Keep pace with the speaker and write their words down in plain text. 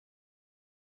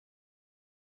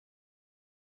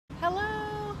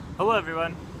Hello! Hello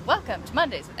everyone! Welcome to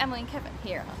Mondays with Emily and Kevin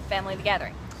here on Family the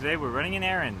Gathering. Today we're running an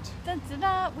errand. Dun, dun,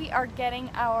 dun. We are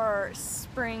getting our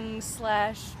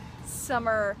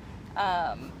spring/summer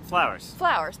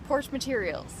flowers, porch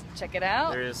materials. Check it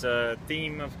out. There is a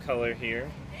theme of color here.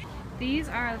 These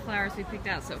are the flowers we picked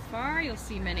out so far. You'll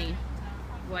see many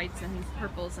whites and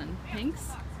purples and pinks.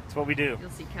 That's what we do.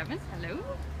 You'll see Kevin. Hello.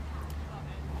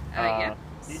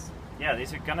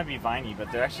 These are gonna be viney,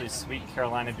 but they're actually Sweet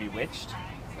Carolina Bewitched.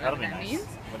 That'll be nice. Means.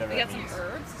 Whatever we that got means. some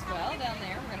herbs as well down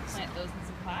there. We're going to plant those in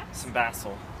some pots. Some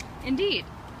basil. Indeed.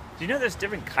 Do you know there's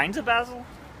different kinds of basil?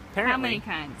 Apparently. How many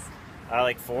kinds?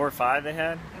 Like 4 or 5 they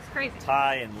had. That's crazy.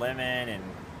 Thai and lemon and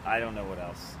I don't know what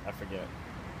else. I forget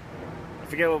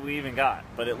what we even got,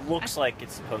 but it looks like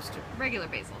it's supposed to. Regular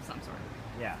basil of some sort.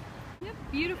 Yeah. Yep,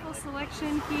 beautiful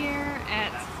selection here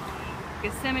at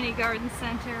Gethsemane Garden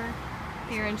Center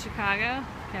here in Chicago.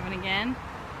 Kevin again.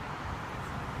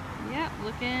 Yep,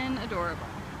 looking adorable.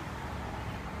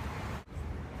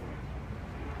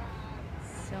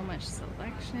 So much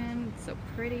selection, it's so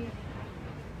pretty.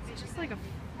 It's just like a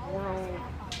floral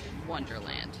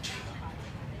wonderland.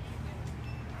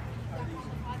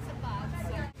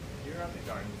 Here are the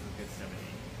gardens of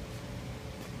Gethsemane.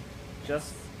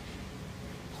 Just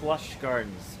plush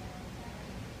gardens.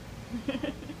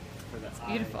 For the eye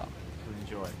Beautiful. to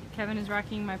enjoy. Kevin is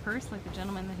rocking my purse like the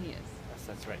gentleman that he is. Yes,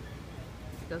 that's right.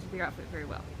 It goes with your outfit very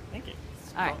well. Thank you.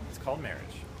 Alright. It's called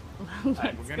marriage. Let's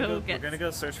Alright, we're get gonna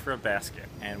go search for a basket,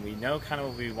 and we know kind of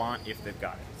what we want if they've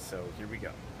got it. So here we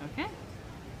go. Okay.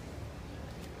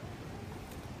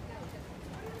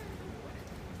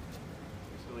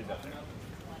 Just leave that there.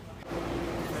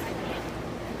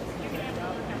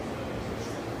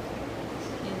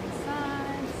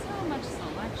 Inside, so much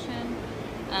selection.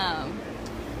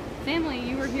 Family,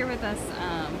 you were here with us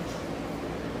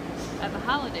at the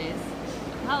holidays.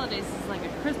 The holidays is like a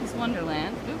Christmas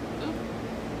wonderland. Oop, oop.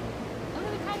 Look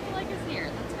at the kind you like is here.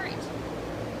 That's great.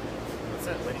 What's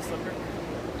that, lady slipper?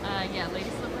 Yeah, lady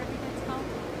slipper, I think it's called.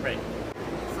 Right.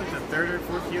 It's like the 3rd or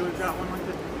 4th year we've got one like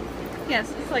this.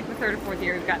 Yes, it's like the 3rd or 4th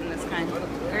year we've gotten this kind.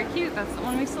 Very cute. That's the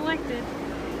one we selected.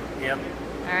 Yep.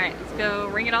 All right, let's go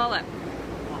ring it all up.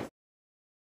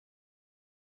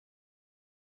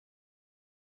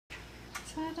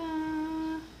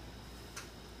 Ta-da!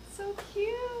 So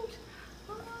cute!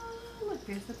 Oh, look,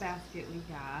 there's the basket we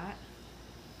got.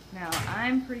 Now,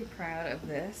 I'm pretty proud of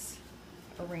this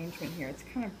arrangement here. It's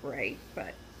kind of bright,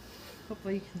 but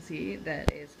hopefully you can see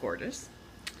that it's gorgeous.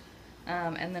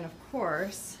 And then, of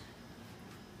course,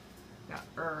 got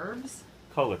herbs.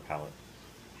 Color palette.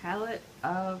 Palette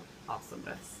of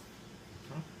awesomeness.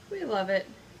 Huh? We love it.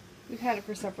 We've had it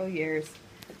for several years.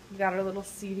 We've got our little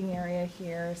seating area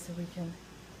here so we can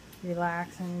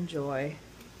relax and enjoy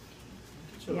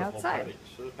the outside.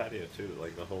 Show the patio too,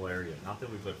 like the whole area. Not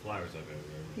that we put flowers up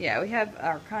everywhere. Yeah, we have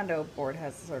our condo board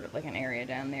has sort of like an area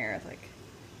down there with like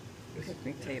a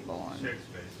picnic table and shared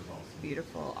space is awesome.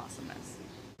 beautiful awesomeness.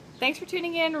 Thanks for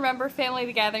tuning in. Remember, Family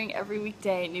the Gathering every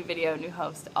weekday. New video, new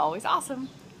host. Always awesome.